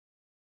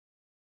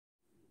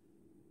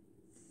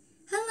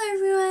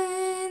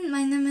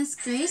is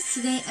Grace.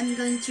 Today I'm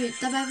going to read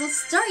the Bible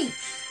story.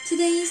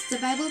 Today's the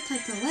Bible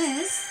title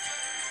is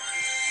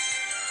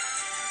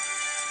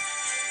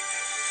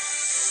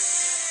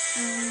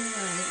where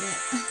is it?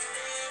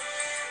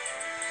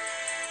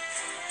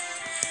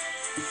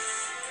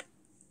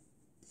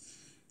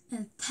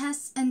 And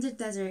Test in the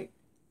Desert.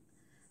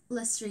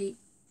 Let's read.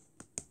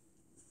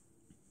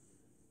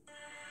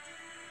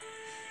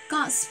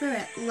 God's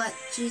Spirit led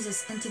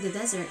Jesus into the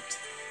desert.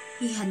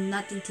 He had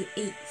nothing to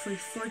eat for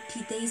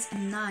 40 days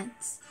and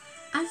nights.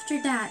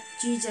 After that,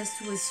 Jesus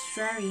was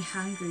very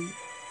hungry.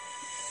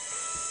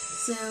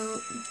 So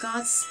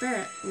God's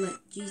Spirit led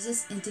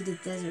Jesus into the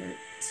desert,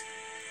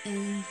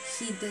 and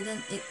he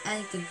didn't eat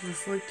anything for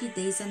 40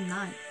 days and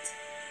nights.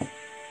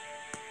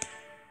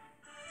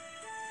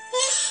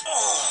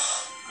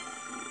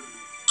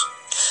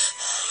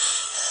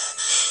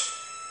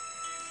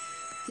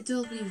 It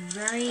will be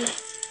very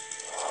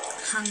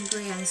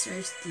hungry and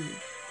thirsty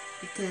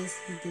because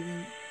he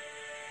didn't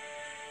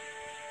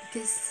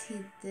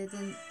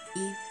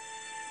eat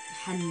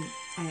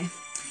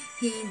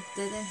he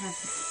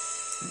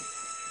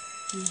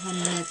had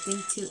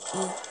nothing to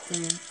eat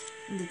there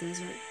in the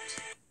desert.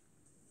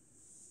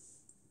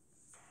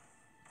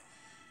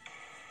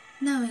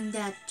 Knowing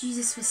that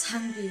Jesus was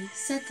hungry,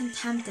 Satan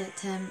tempted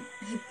him.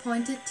 He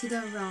pointed to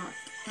the rock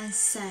and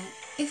said,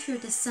 "If you're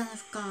the Son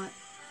of God,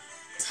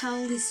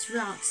 tell these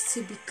rocks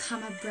to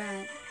become a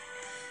bread."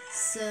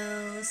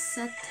 So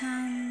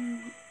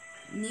Satan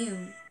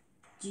knew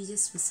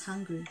Jesus was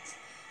hungry,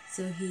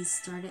 so he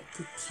started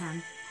to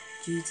tempt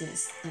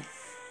Jesus.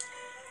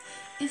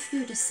 If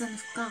you're the Son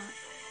of God,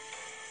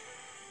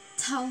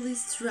 tell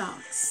these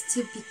rocks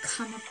to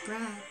become a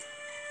bread.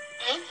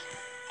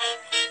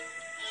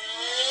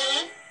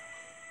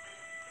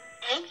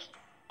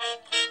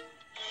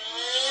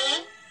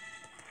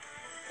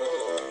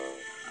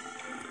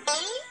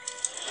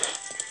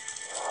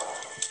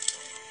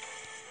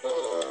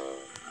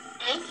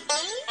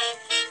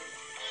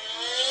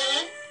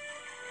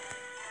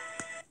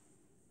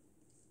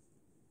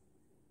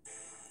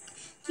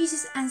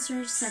 Jesus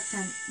answered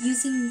Satan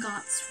using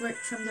God's word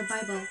from the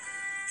Bible.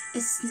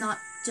 It's not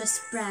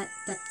just bread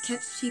that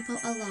keeps people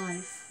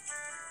alive,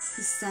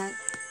 he said.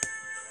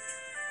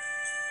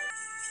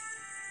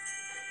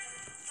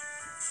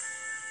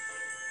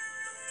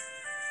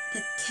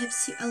 That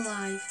keeps you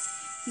alive,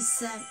 he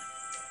said.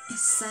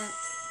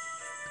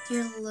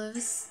 Your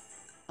lives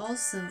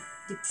also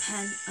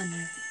depend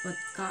on what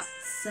God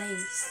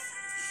says.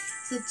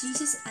 So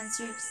Jesus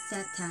answered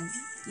Satan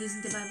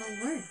using the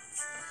Bible words.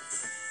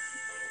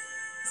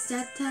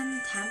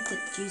 Satan tempted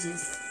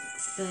Jesus,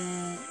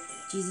 but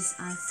Jesus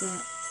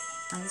answered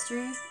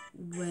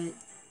with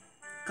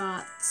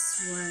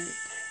God's word.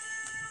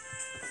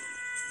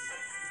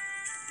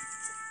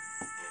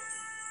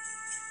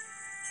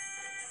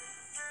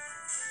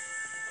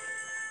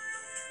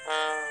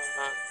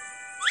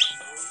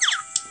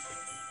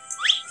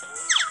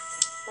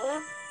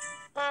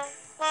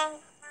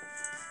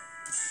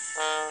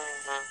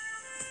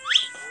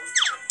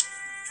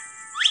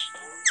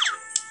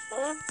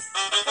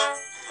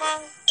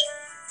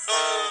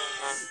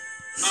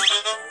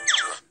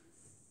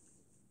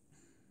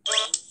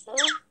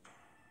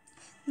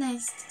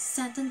 Next,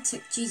 Satan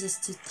took Jesus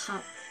to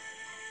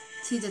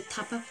the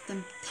top of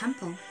the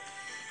temple.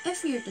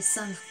 If you're the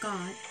Son of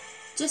God,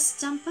 just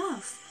jump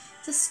off.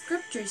 The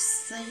scripture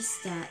says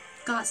that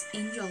God's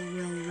angel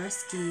will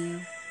rescue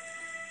you.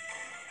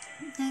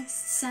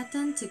 Next,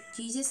 Satan took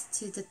Jesus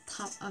to the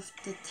top of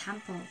the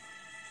temple,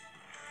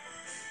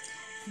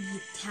 and he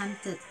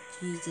tempted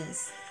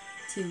Jesus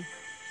to,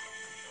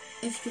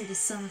 if you're the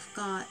Son of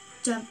God,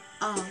 jump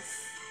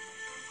off.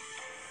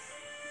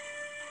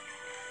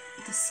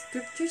 The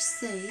scripture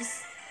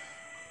says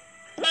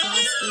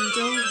God's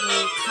angel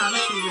will come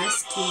to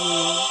rescue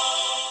you.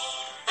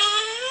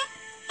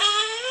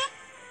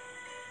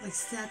 Like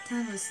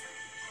Satan was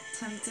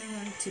tempting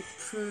him to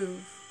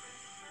prove.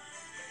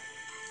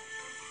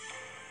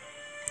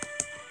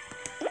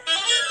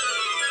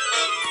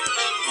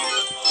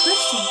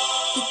 Question: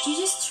 did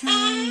Jesus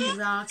turn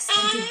rocks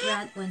into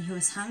bread when he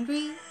was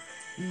hungry?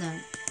 No.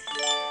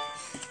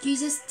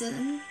 Jesus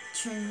didn't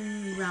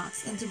turn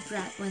rocks into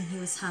bread when he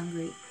was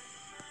hungry.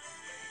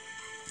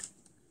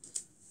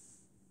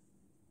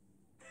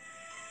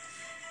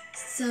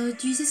 So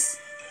Jesus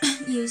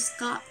used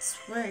God's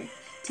word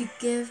to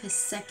give his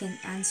second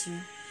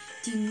answer.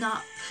 Do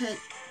not put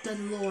the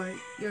Lord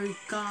your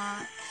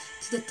God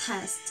to the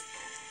test,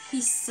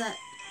 he said,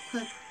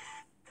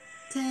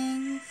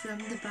 quoting from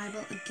the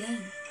Bible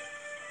again.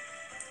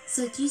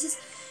 So Jesus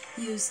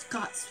used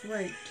God's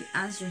word to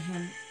answer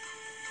him.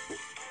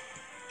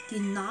 Do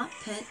not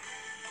put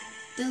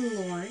the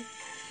Lord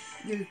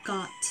your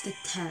God to the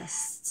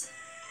test.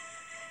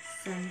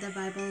 From the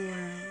Bible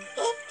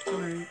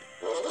word.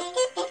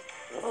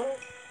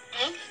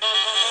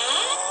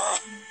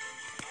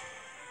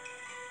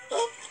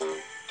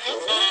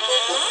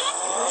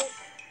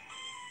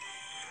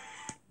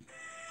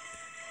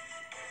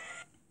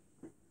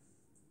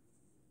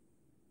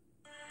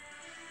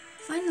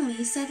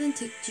 Finally, Satan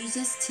took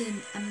Jesus to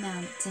a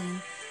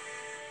mountain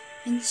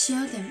and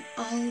showed him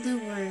all the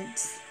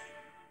worlds,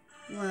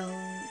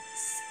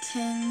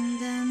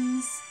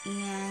 kingdoms,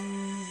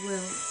 and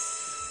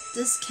wills.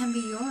 This can be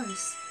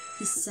yours,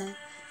 he said,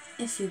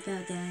 if you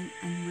bow down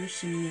and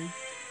worship me.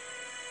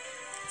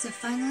 So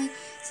finally,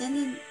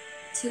 Satan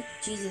took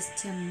Jesus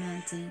to a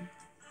mountain,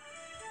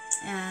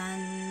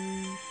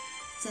 and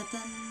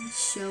Satan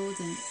showed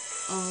him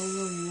all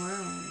the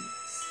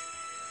worlds,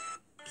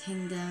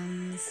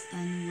 kingdoms,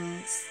 and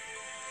worlds.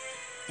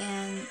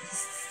 And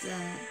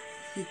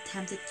he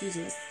tempted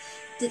Jesus,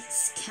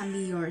 this can be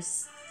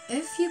yours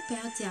if you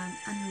bow down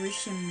and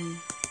worship me.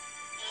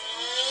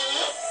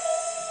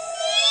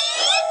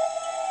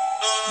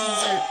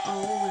 These are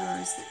all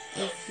yours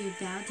if you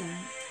bow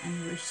down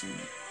and worship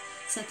me.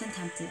 Satan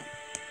tempted.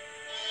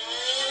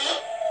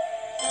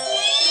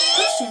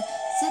 Question.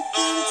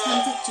 Satan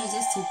tempted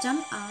Jesus to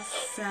jump off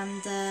from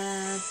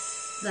the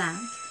blank,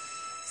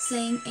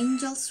 saying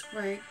angels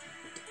would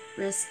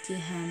rescue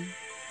him.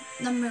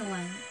 Number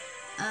 1.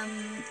 A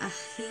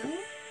hill?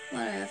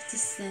 What do I have to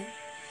say?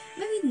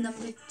 Maybe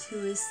number 2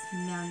 is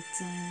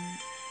mountain.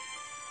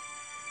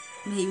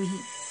 Maybe.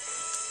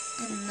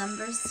 And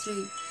number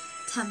 3,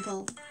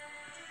 temple.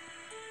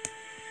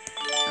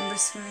 Number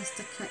 4 is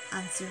the correct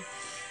answer.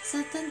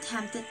 Satan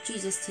tempted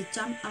Jesus to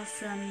jump off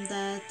from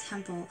the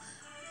temple,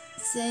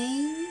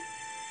 saying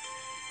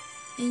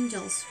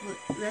angels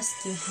would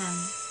rescue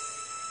him.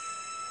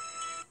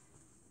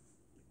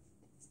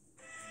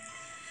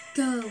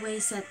 Go away,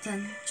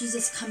 Satan,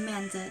 Jesus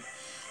commanded.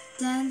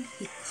 Then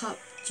he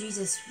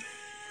quoted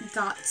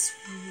God's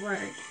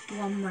word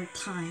one more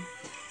time.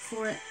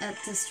 For it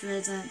is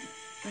written,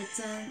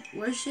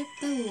 worship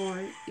the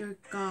Lord your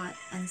God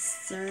and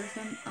serve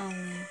him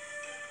only.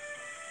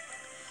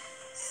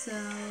 So,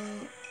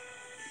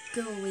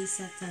 go away,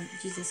 Satan,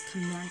 Jesus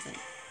commanded.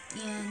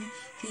 And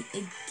he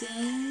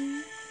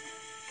again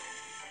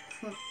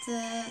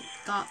quoted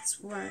God's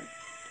word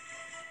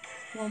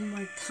one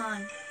more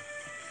time.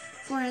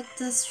 For it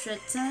is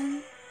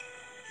written,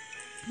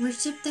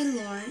 worship the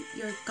Lord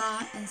your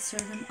God and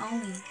serve him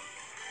only.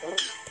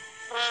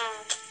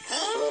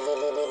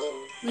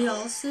 We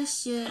also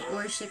should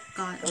worship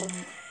God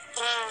only.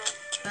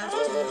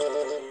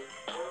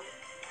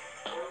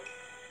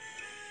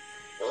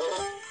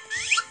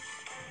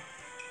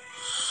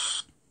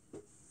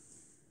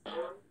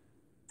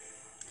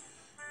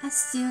 As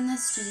soon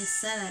as Jesus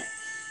said it,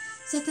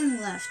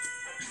 Satan left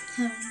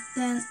him.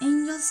 Then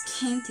angels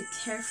came to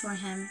care for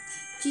him.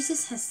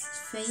 Jesus has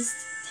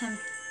faced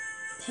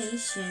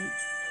temptation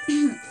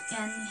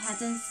and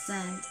hadn't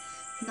sinned,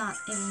 not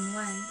even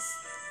once.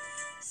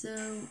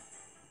 So,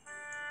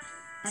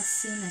 as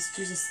soon as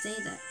Jesus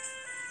said it,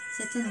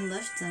 Satan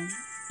left him,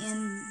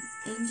 and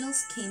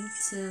angels came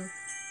to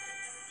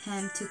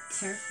him to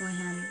care for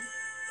him.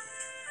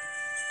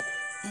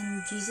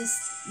 And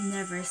Jesus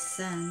never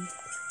sinned,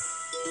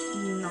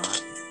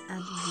 not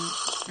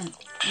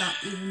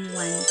even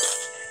once.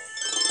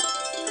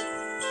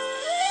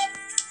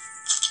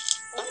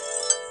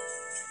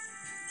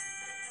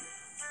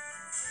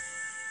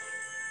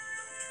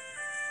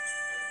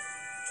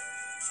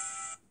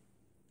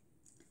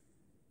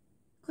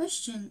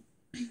 Question.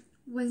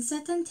 When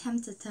Satan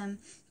tempted him,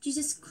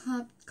 Jesus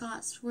quoted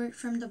God's word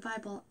from the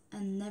Bible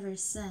and never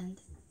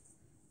sinned.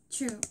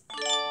 True.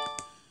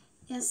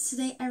 Yes,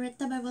 today I read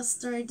the Bible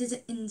story. Did you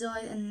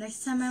enjoy? And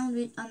next time I'll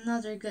read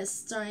another good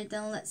story.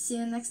 Then let's see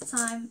you next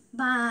time.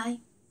 Bye.